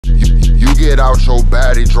get out your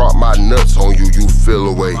body, drop my nuts on you, you feel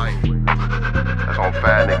away. That's on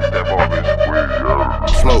fat niggas that always weird.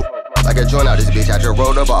 Smoke. Like a joint out this bitch, I just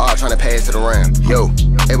rolled up a op tryna pass it around. Yo,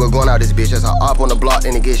 it was going out this bitch, as I op on the block,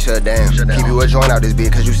 then it get shut down. Keep you a joint out this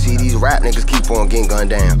bitch, cause you see these rap niggas keep on getting gunned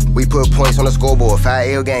down. We put points on the scoreboard,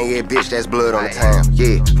 Fyeee gang, yeah, bitch, that's blood on the town.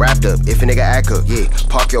 Yeah, wrapped up, if a nigga act up, yeah.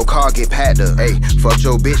 Park your car, get packed up, ayy. Fuck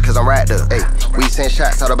your bitch, cause I'm wrapped up, ayy. We send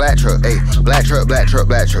shots out of black truck, ayy. Black truck, black truck,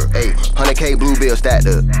 black truck, ayy. 100K blue bill stacked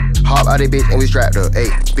up. Hop out that bitch and we strapped up, ayy.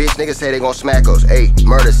 Bitch niggas say they gon' smack us, ayy.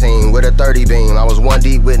 Murder scene with a 30 beam, I was 1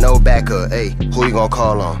 deep with no backup, ayy. Who you gon'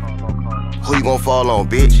 call on? Who you gon' fall on,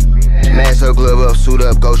 bitch? Mask up, glove up, suit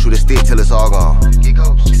up, go shoot a stick till it's all gone.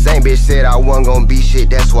 Same bitch said I wasn't gon' be shit,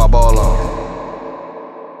 that's who I ball on.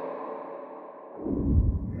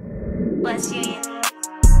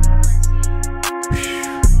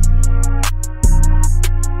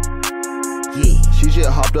 She just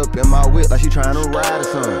hopped up in my whip like she tryna ride or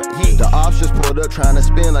something. The ops just pulled up tryna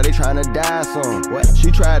spin like they tryna die some.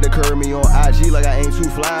 She tried to curve me on IG like I ain't too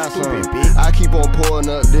fly or something. I keep on pulling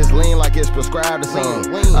up this lean like it's prescribed or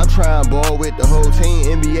something. I'm trying ball with the whole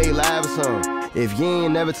team, NBA live or something. If you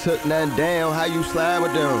ain't never took nothing down, how you slide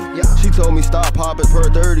with them? She told me stop popping per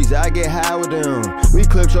 30s, I get high with them. We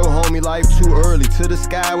clipped your homie life too early, to the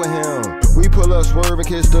sky with him. We pull up, swerve and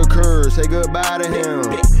kiss the curb, say goodbye to him.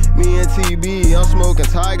 Me and TB, I'm smoking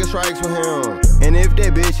Tiger Strikes with him. And if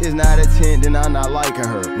that bitch is not a 10, then I'm not liking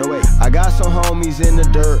her. No way. I got some homies in the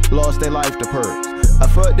dirt, lost their life to perks. I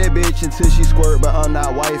fucked that bitch until she squirt, but I'm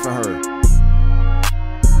not wifing her.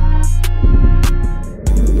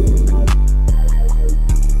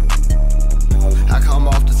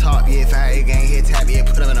 Yeah, Fyeee gang hit tap, yeah,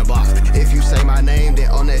 put him in a box. If you say my name, then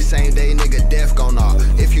on that same day, nigga, death gon' knock.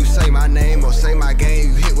 If you say my name or say my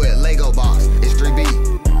game, you hit with a Lego box. It's 3B.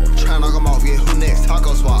 Try knock him off, yeah, who next?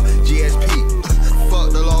 Taco Swap, GSP.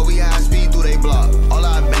 Fuck the law, we high speed through they block. All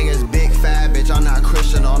I bang is big fat, bitch, I'm not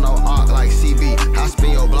Christian on no arc like CB. I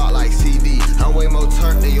spin your block like CD. I'm way more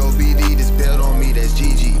turnt than your BD, this belt on me, that's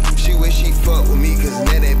GG. She wish she fuck with me, cause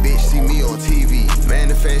now that bitch see me on TV.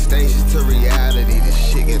 Manifestations to reality, this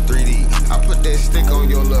shit get 3D. I put that stick on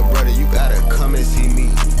your little brother, you gotta come and see me.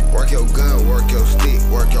 Work your gun, work your stick,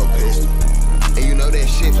 work your pistol. And you know that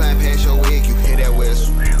shit flying past your wig, you hear that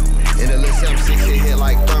whistle. And the little 7.6 hit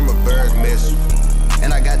like Thermaberg missile.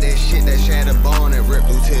 And I got that shit that shatter bone and rip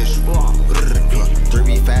through tissue.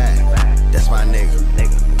 3B5, that's my nigga.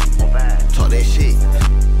 Talk that shit,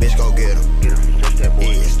 bitch go get him.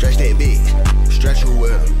 Yeah, stretch that bitch, stretch who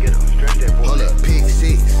with him. Hold up, pick 6,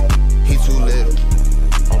 he too little.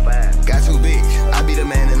 Got 2 bitch, I be the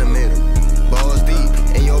man in the middle. Balls deep,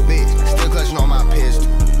 and your bitch still clutching on my pistol.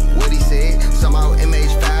 What he said, somehow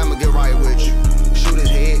MH5, I'ma get right with you. Shoot his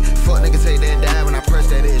head, fuck nigga take that dive when I press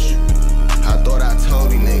that issue. I thought I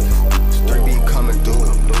told these niggas, 3B coming through.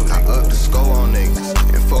 I up the score on niggas,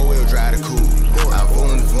 and 4-wheel drive the coupe. I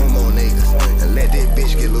voom on niggas, and let that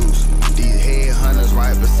bitch get loose. These headhunters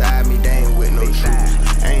right beside me, they ain't with no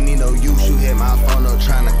truth. Ain't need no use, you hit my phone up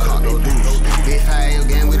tryna caught no deuce. Big Fyeee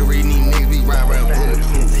gang, we the reading these niggas, we ride around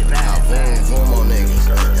bulletproof. I voom on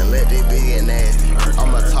niggas, and let that big and nasty.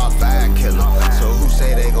 I'm a top 5 killer, so who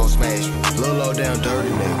say they gon' smash me? Little low down dirty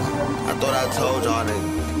nigga, I thought I told y'all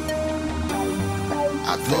niggas.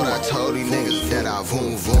 I thought I told these niggas that I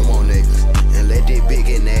voom on niggas, and let that big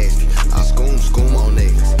and nasty. I scoom on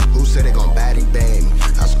niggas, who said they gon' bad me?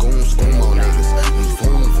 I scoom on niggas, and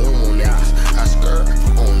voom on niggas. I skirt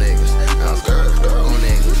on niggas, I skirt on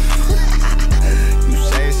niggas. You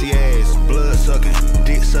sassy ass, blood sucking,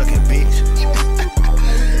 dick sucking bitch.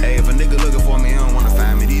 Hey, if a nigga looking for me, he don't wanna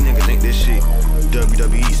find me. These niggas think this shit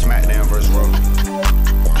WWE SmackDown vs. Raw.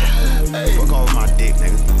 Hey, fuck off my dick,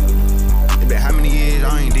 nigga. It been how many years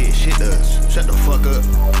I ain't did shit to us? Shut the fuck up.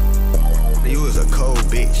 You was a cold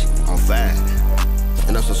bitch on Fyeee.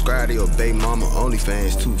 And I'm subscribed to your baby mama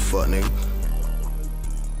OnlyFans too, fuck nigga.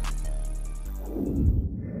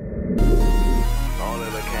 All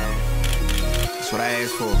that I can. That's what I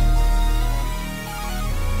asked for.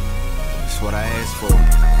 That's what I asked for.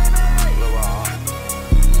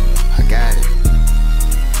 I got it.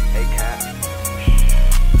 Hey, Cat.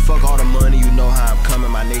 Fuck all the money, you know how I'm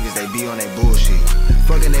coming. My niggas, they be on that bullshit.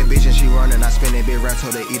 Fucking that bitch and she running, I spend that big rap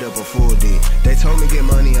till they eat up a full dick. They told me get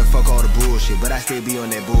money and fuck all the bullshit, but I still be on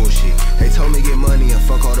that bullshit. They told me get money and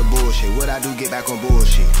fuck all the bullshit. What I do, get back on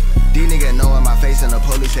bullshit. These niggas know in my face and the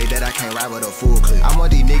police say that I can't ride with a full clip. I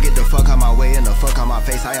want these niggas to fuck out my way and the fuck out my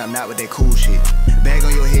face. I am not with that cool shit. Bag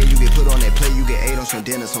on your head, you get put on that plate, you get ate on some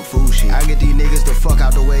dinner, some food shit. I get these niggas to fuck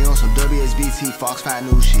out the way on some WSBT, Fox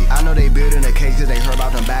 5 News shit. I know they building a case cause they heard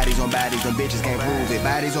about them baddies on baddies, them bitches can't prove it.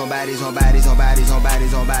 Baddies on baddies on baddies on baddies on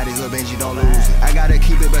baddies on baddies, little Benji don't lose it. I gotta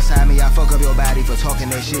keep it beside me, I fuck up your baddie for talking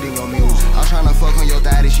that shit in your music. I'm tryna fuck on your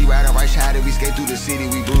daddy, she riding right side, we skate through the city,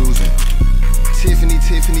 we bruising. Tiffany,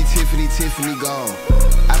 Tiffany, Tiffany, Tiffany gone.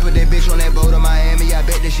 I put that bitch on that boat in Miami, I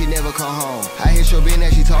bet that she never come home. I hit your bitch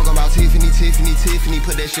that she talking about Tiffany, Tiffany, Tiffany,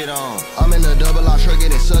 put that shit on. I'm in the double R truck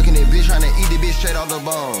getting sucking it, bitch trying to eat the bitch straight off the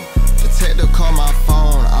bone. Detective call my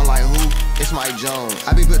phone, I'm like who? It's Mike Jones.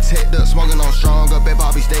 I be protected, smoking on strong, up at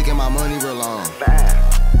Bobby staking my money real long.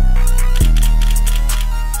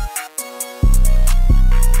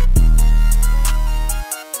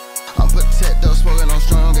 I'm protected, smoking on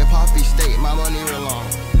strong, at Poppy State, my money real long.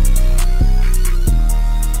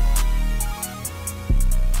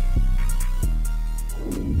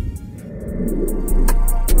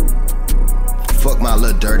 Fuck my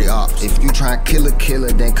little dirty ops. If you try kill a killer,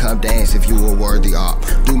 then come dance if you a worthy op.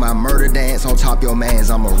 Do my murder dance on top your mans,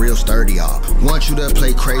 I'm a real sturdy op. Want you to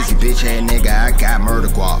play crazy, bitch ass nigga, I got murder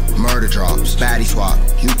guap. Murder drops, baddie swap.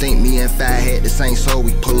 You think me and Fyeee had the same soul,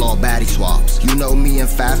 we pull off baddie swaps. You know me and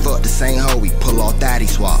Fyeee fuck the same hoe, we pull off daddy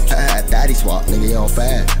swaps. Daddy swap, nigga, you on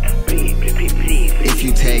Fyeee. If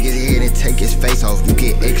you tag his head and take his face off, you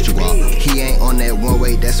get extra guap. He ain't on that one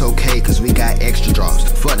way, that's okay, cause we got extra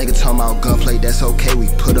drops. Fuck nigga talking about gunplay, that's okay, we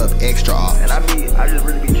put up extra ops. And I just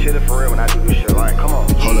really be chillin' for real when I do this shit, like, come on.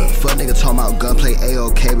 Hold up, fuck nigga talking about gunplay,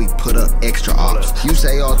 A-OK, we put up extra ops. You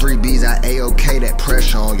say all 3 B's, I A-OK, that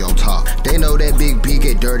pressure on your top. They know that big B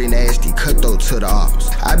get dirty nasty, cutthroat to the ops.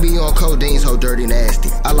 I be on codeine so dirty nasty,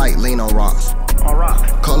 I like lean on rocks. On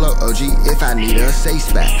rock. Call up OG if I need a safe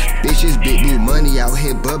spot. Bitches big new money out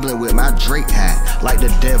here bubbling with my Drake hat. Like the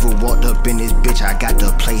devil walked up in this bitch, I got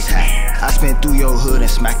the place hat. I spin through your hood and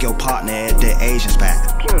smack your partner at the Asian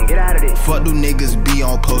spot. Get out of this. Fuck do niggas be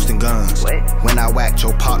on posting guns. What? When I whacked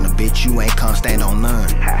your partner, bitch, you ain't come stand on none.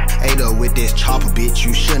 Ate up with this chopper, bitch,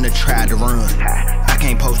 you shouldn't have tried to run. I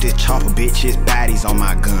can't post this chopper, bitch, it's baddies on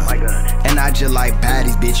my gun. And I just like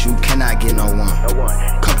baddies, bitch, you cannot get no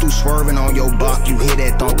one. Come through swerving on your block, you hear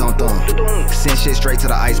that thump thump thump. Send shit straight to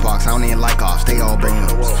the icebox, I don't even like off, stay all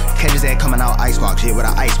bums. Catch his ass coming out icebox, yeah, with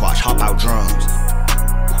an ice watch, hop out drums.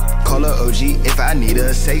 Call up OG if I need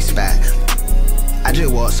a safe spot. I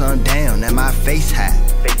just walk some down at my face hat.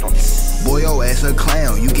 Boy, your ass a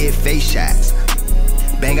clown, you get face shots.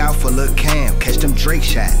 Bang out for Lil' Cam, catch them Drake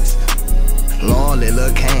shots. Long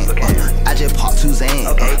little Cam, I just pop 2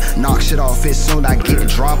 Zans. Knock shit off as soon I get the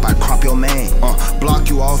drop, I crop your man. Block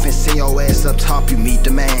you off and send your ass up top, you meet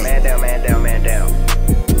the man. Man down, man down, man down.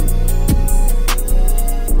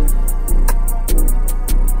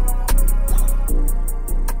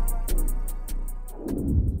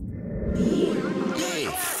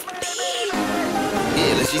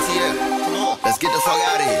 Let's get the fuck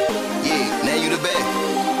out of here. Yeah, now you the best.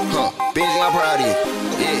 Benji, I'm proud of you.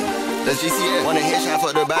 Yeah, that's GCF. Want a headshot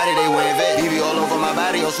for the body, they wearing vet. BB all over my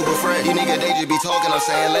body, I'm super fresh. These niggas, they just be talking, I'm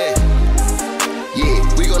saying let. Yeah,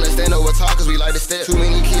 we gonna stand over talk cause we like to step. Too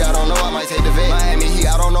many key, I don't know, I might take the vet. Miami Heat,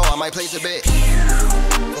 I don't know, I might place a bet.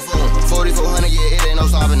 4400, yeah, it ain't no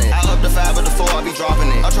stopping it. I up the 5 but the 4, I be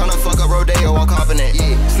dropping it. I'm tryna fuck up Rodeo, I'm copping it.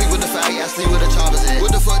 Yeah, sleep with the Fyeee, I sleep with the choppers in.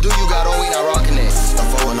 What the fuck do you got on, we not rocking it. A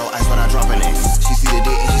 4 with no ice when I dropping it. She see the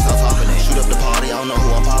dick and she start topping it. Shoot up the party, I don't know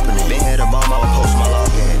who I'm popping it. Been had a bomb, I would post my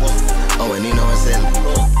log in. Oh, and Nino and Sally.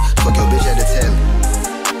 Fuck your bitch at the telly.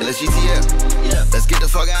 Let's GTL. Let's get the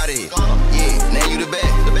fuck out of here. Yeah, now you the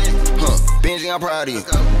best. Benji, I'm proud of you.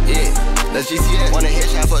 Yeah, let's GCF. Want a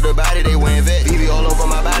headshot for the body, they wearing vet. BB all over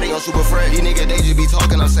my body, I'm super fresh. These niggas, they just be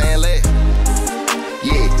talking, I'm saying let.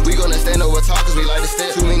 Yeah, we gonna stand over talk cause we like to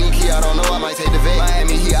step. Too many key, I don't know, I might take the vet.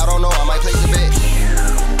 Miami Heat, I don't know, I might place a bet.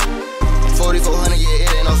 4400, yeah,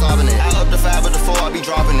 it ain't no stopping it. I up the 5 but the 4, I be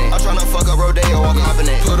dropping it. I'm tryna fuck up Rodeo, I'm copping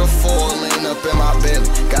it. Put a 4 lane up in my belly,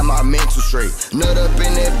 got my mental straight. Nut up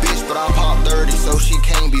in that bitch, but I pop 30, so she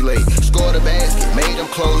can't be late. Scored a basket, made them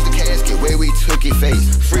close the casket, where we took it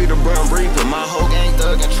face. Free the burn reaper, my whole gang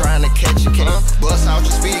thuggin' trying to catch a king. Bust out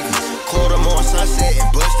your speakers, quarter more sunset and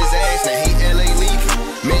bust his ass, now he LA leaking.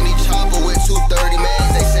 Mini chopper with 230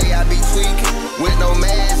 mags, they say I be tweaking. With no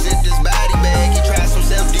mask, zip this body bag, he tried some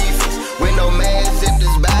self-defense. With no mask, zip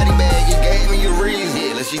this body bag, he gave me a reason.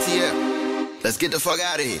 Yeah, let's GTF. Let's get the fuck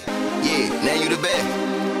out of here. Yeah, now you the best.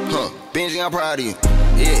 Benji, I'm proud of you.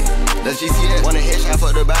 Yeah, that's GCF. Want a headshot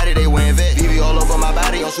for the body, they wearing vet. BB all over my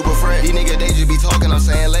body, I'm super fresh. These niggas, they just be talking, I'm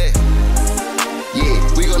saying let. Yeah,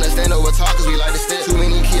 we gonna stand over talk cause we like to step. Too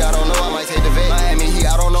many key, I don't know, I might take the vet. Miami Heat,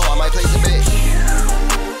 I don't know, I might place a bet.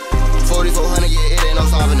 4400, yeah, it ain't no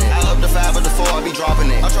stopping it. I up the 5 but the 4, I be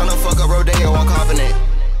dropping it. I'm tryna fuck up Rodeo, I'm copping it.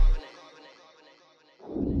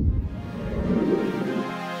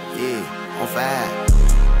 Yeah, on 5.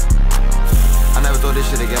 I never thought this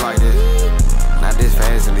shit would get like this. Not this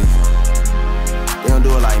fast at least. They don't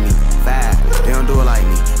do it like me. 5. They don't do it like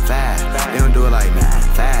me. 5. They don't do it like me.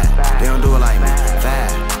 5. They don't do it like me.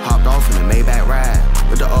 5. Hopped off in the Maybach ride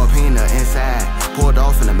with the Alpina inside. Pulled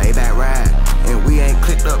off in the Maybach ride. And we ain't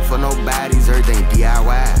clicked up for nobody's, everything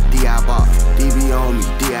DIY, DI box, DB on me,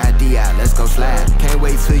 DI, let's go slide. Can't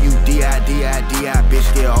wait till you DI,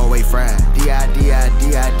 bitch get always fried. DI,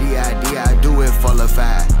 do it for the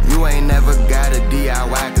 5. You ain't never got a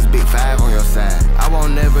DIY cause big 5 on your side. I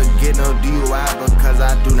won't never get no DUI because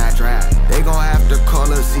I do not drive. They gon' have to call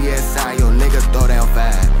a CSI, your niggas throw down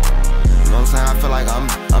 5. You know what I'm saying? I feel like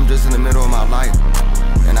I'm just in the middle of my life.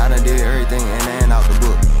 And I done did everything in and out the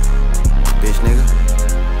book. Bitch nigga,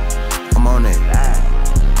 I'm on that.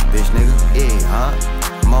 Bitch nigga, yeah, huh?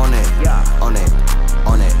 I'm on that. Yeah. On that.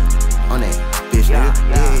 Bitch nigga,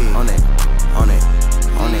 yeah. On that.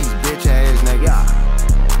 Bitch ass nigga.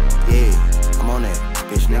 Yeah, I'm on that.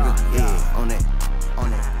 Bitch nigga, yeah. On that.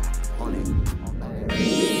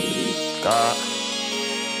 God,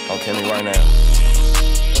 don't kill me right now.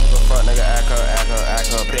 Fuck nigga, act up,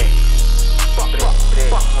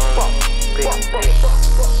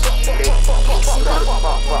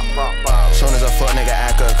 Soon as a fuck nigga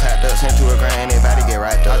act up, clapped up, sent to a grand, anybody get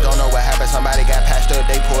right up. I don't know what happened, somebody got patched up,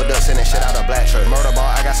 they pulled up, sending shit out of black truck. Murder ball,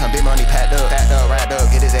 I got some big money packed up, wrapped up,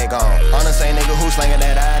 get his egg gone. On the same nigga who slinging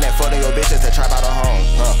that iron and fucking your bitches to trap out of home.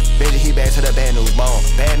 Benji, he back to the bad news bone.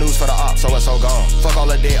 Bad news for the ops, so it's so gone. Fuck all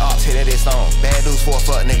the dead ops, hit at his stone. Bad news for a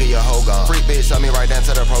fuck nigga, your hoe gone. Freak bitch, send me right down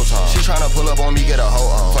to the proton. She tryna pull up on me, get a hoe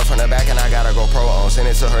on. Fuck from the back and I gotta go pro on. Send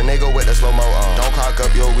it to her nigga with the slow-mo on. Don't cock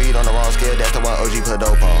up your weed on the wrong scale, that's the one OG put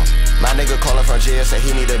dope on. My nigga calling from jail, say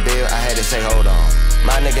he need a bill, I had to say hold on.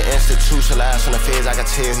 My nigga institutionalized from the feds, I can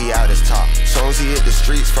tell he out his top. Soon as he hit the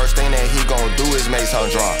streets, first thing that he gon' do is make some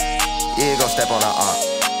drop. Yeah, go step on her arm.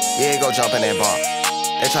 Yeah, go jump in that bar.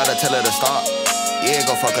 They try to tell her to stop. Yeah,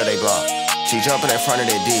 go fuck her they block. She jumping in front of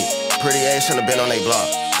that D. Pretty ass shouldn't have been on they block.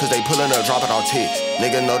 Cause they pulling up, dropping on ticks.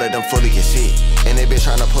 Nigga know that them fully can see. And they bitch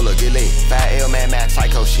tryna pull a get lit. 5L mad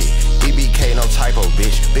psycho shit. EBK no typo,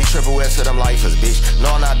 bitch. Big triple S to them lifers, bitch.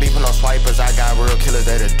 No, I'm not beefing on swipers. I got real killers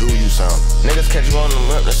that'll do you some. Niggas catch you on the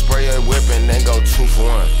whip, then spray a whip and then go 2 for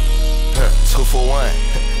 1. 2 for 1.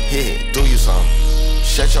 Yeah, do you some.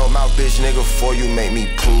 Shut your mouth, bitch, nigga, before you make me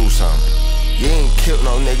prove something. You ain't killed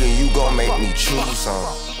no nigga, you gon' make me choose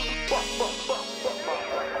something.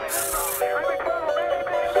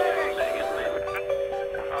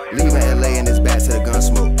 Leaving LA and it's back to the gun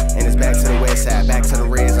smoke. And it's back to the west side, back to the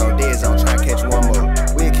red zone, dead zone, try to catch one more.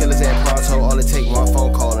 We killers at Pronto, all it take one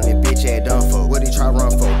phone call and that bitch had done for. What he try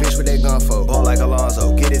run for? Bitch with that gun for. Ball like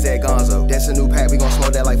Alonzo, get his at Gonzo. That's a new pack, we gon'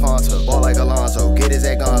 smoke that like Fonto. Ball like Alonzo, get his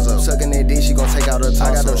at Gonzo. Sucking that dick, she gon' take out her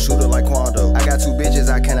tongue. I got no shooter like Quando. I got 2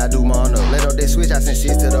 bitches, I cannot do mono. Let up that switch, I send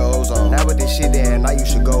 6 to the ozone. Now with this shit there, at night you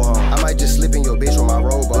should go home. I might just slip in your bitch with my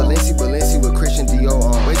robe on. Balenci with Christian Dior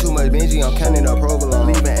on. Way too much Benji, I'm counting up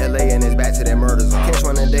provolone. Leaving LA and it's back to that murder zone. Catch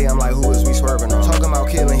one a day, I'm like, who is we swerving on? Talking about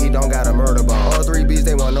killing, he don't got a murder bone. All 3 beats,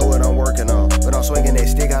 they wanna know what I'm working on. But I'm swinging that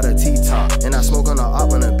stick out of T-top. And I smoke on the op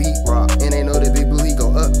when the beat rock. And they know the big blue, he go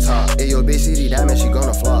up top. Hey, yo, bitch, CD diamond, she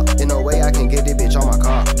gonna flop. Ain't no way I can get this bitch on my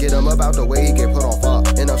car. Get him up out the way, he get put on flop.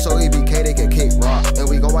 And I'm so EBK, they can kick rock. And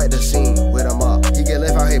we gon' wipe the scene with him up. He get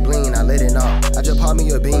left out here bleeding, I let it knock. I just pop me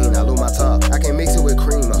a bean, I lose my top. I can mix it with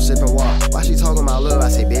cream, I'm sipping walk. Why she talking about love, I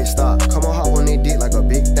say, bitch, stop. Come on, hop on that dick like a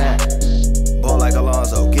big thing. Ball like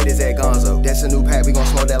Alonzo, get his at Gonzo. That's a new pack, we gon'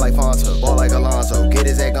 smoke that like Fonto. Ball like Alonzo, get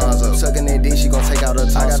his at Gonzo. Sucking that dick, she gon' take out her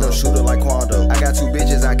tongue. I got no shooter like Quando. I got 2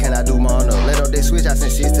 bitches, I cannot do mono. Let up that switch, I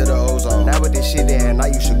send 6 to the ozone. Now with this shit there, at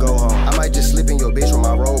night you should go home. I might just slip in your bitch with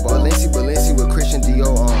my robe on. Balenci with Christian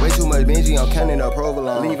Dior on. Way too much Benji, I'm counting up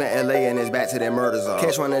provolone. Leaving LA and it's back to that murder zone.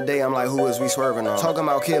 Catch one a day, I'm like, who is we swerving on? Talking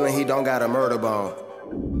about killing, he don't got a murder bone.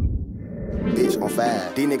 Bitch on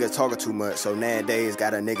 5. These niggas talking too much, so nowadays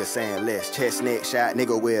got a nigga saying less. Chest, neck shot,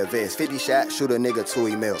 nigga wear a vest. 50 shots, shoot a nigga till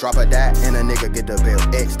he melt. Drop a dot and a nigga get the bill.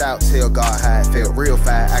 X'd out, tell God how it felt. Real 5,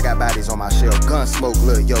 I got bodies on my shelf. Gun smoke,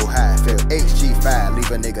 look, yo, how it felt. HG5,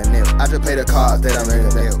 leave a nigga nil. I just play the cards that I'm in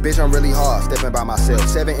the mail. Bitch, I'm really hard, stepping by myself.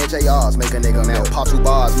 7-inch ARs, make a nigga melt. Pop 2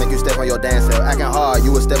 bars, make you step on your dance cell. Acting hard,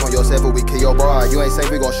 you would step on yourself or we kill your bra. You ain't safe,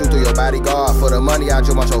 we gon' shoot through your bodyguard. For the money, I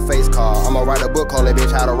jump on your face card. I'ma write a book, call that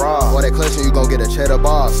bitch how to rob. For that clutch, you gon' get a cheddar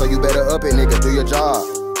bar. So you better up it, nigga, do your job.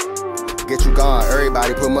 get you gone.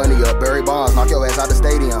 Everybody put money up, bury bonds, knock your ass out the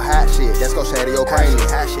stadium. Hot shit, let's go shatter your cranium.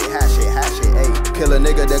 Hot shit, ayy. Kill a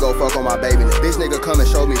nigga, they go fuck on my baby. This nigga come and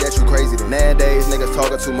show me that you crazy. Nowadays, niggas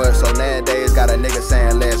talking too much, so nowadays got a nigga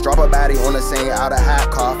saying less. Drop a body on the scene, out of hot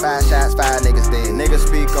car, 5 shots, 5 niggas dead. Niggas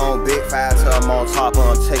speak on big 5 till I'm on top,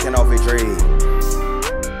 I'm taking off his dread.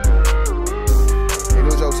 Hey,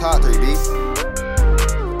 lose your top 3, B.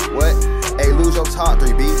 What? Hey, lose your top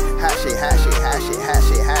 3, B. Hot shit.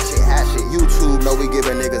 YouTube know we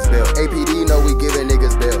giving niggas bill. APD know we giving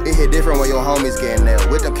niggas bill. It hit different when your homies getting nailed.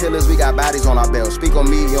 With them killers, we got bodies on our belt. Speak on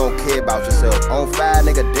me, you don't care about yourself. On Fyeee,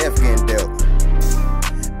 nigga, death getting dealt.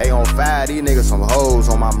 Hey, on Fyeee, these niggas some hoes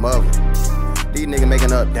on my mother. These niggas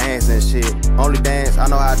making up dance and shit. Only dance I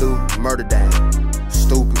know how to do, murder dance.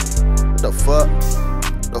 Stupid. What the fuck?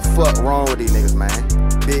 The fuck wrong with these niggas, man?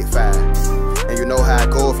 Big Fyeee. And you know how it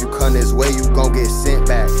go, if you come this way, you gon' get sent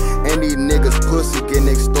back. And these niggas pussy getting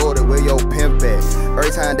extorted, where your pimp at?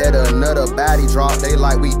 Every time that another body drop, they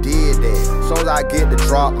like we did that. Soon as I get the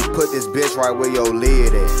drop, and put this bitch right where your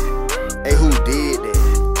lid at. Hey, who did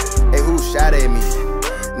that? Hey, who shot at me?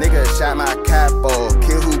 Nigga shot my cap off,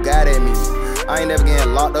 kill who got at me. I ain't never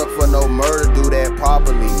getting locked up for no murder, do that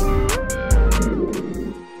properly.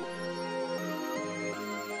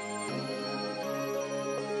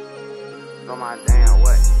 Oh my damn,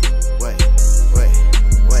 what?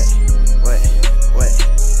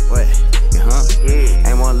 Yeah.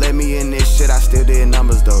 Ain't wanna let me in this shit, I still did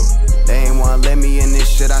numbers though. They ain't wanna let me in this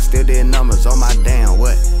shit, I still did numbers. Oh my damn,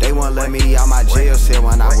 what? They wanna let me out my jail cell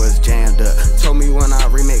when I was jammed up. Told me when I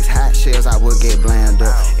remix hot shells, I would get bland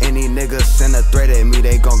up. Any niggas send a threat at me,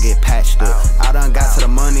 they gon' get patched up. I done got to the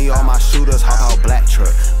money, all my shooters hop out black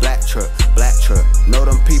truck. Know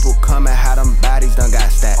them people coming, how them bodies done got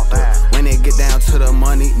stacked up. When it get down to the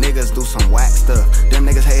money, niggas do some whack stuff. Them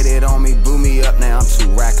niggas hated on me, blew me up, now I'm too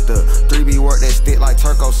racked up. 3B work that stick like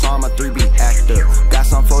Turco, so I'm a 3B actor. Got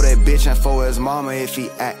some for that bitch and for his mama if he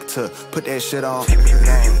act up. Put that shit on.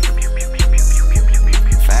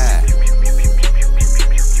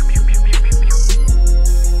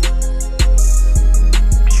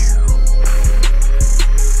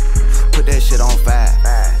 Put that shit on fire.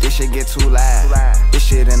 This shit get too loud. This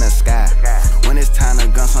shit in the sky. When it's time to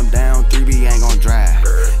gun some down, 3B ain't gon' drive.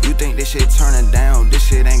 You think this shit turning down, this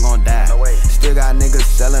shit ain't gon' die. Still got niggas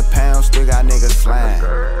selling pounds, still got niggas slime.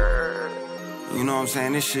 You know what I'm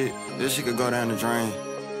saying? This shit could go down the drain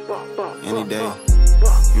any day. You know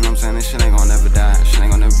what I'm saying? This shit ain't gonna never die. This shit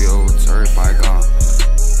ain't gonna never be over till everybody gone.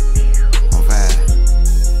 On Fyeee.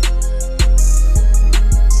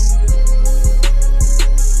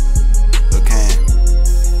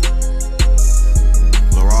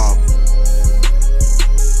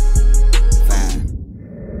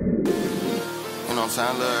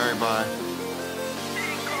 I love everybody.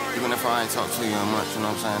 Even if I ain't talk to you much, you know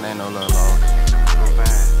what I'm saying? They know love law.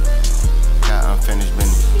 Got unfinished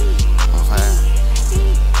business. I'm fine.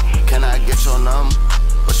 Can I get your number?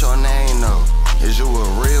 What's your name though? Is you a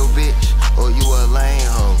real bitch or you a lame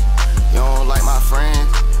hoe? You don't like my friends?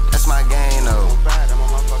 That's my game though.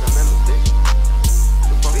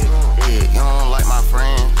 Yeah, you don't like my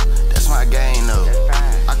friends? That's my game though.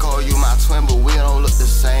 I call you my twin, but we don't look the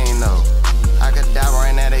same though. I could die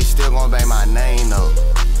right now, they still gon' bang my name though.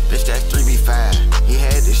 Bitch, that's 3B5. He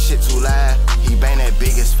had this shit too loud, he bang that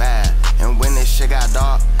biggest 5. And when this shit got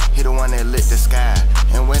dark, he the one that lit the sky.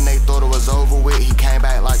 And when they thought it was over with, he came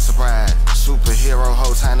back like surprise. Superhero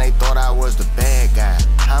whole time they thought I was the bad guy.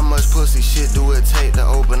 How much pussy shit do it take to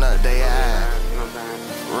open up their eyes?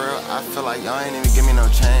 For real, I feel like y'all ain't even give me no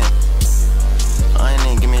chance. Y'all ain't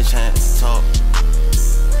even give me a chance to talk.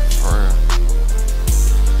 For real.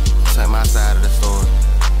 Take my side of the story.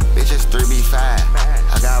 Bitch, it's 3B5.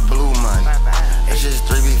 I got blue money. It's just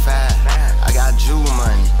 3B5. I got Jew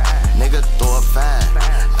money. Nigga throw up 5.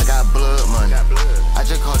 I got blood money. I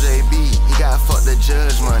just called JB. He got fuck the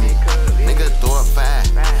judge money. Nigga throw up 5.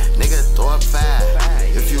 Nigga throw up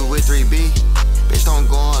 5. If you with 3B, bitch don't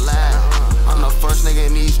go on live. I'm the first nigga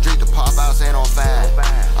in these streets to pop out saying on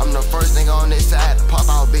 5. I'm the first nigga on this side to pop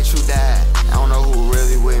out, bitch, you died. I don't know who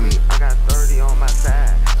really with me. I got 30 on my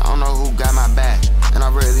side. I don't know who got my back. And I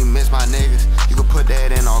really miss my niggas. You can put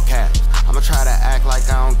that in all caps. I'ma try to act like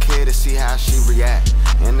I don't care to see how she react.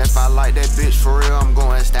 And if I like that bitch for real, I'm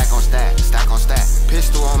going stack on stack, stack on stack.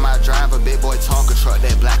 Pistol on my driver, big boy Tonka truck,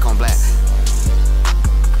 that black on black.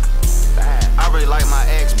 I really like my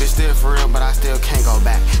ex, bitch, still for real, but I still can't go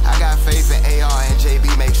back. I got faith in AR and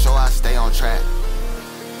JB, make sure I stay on track.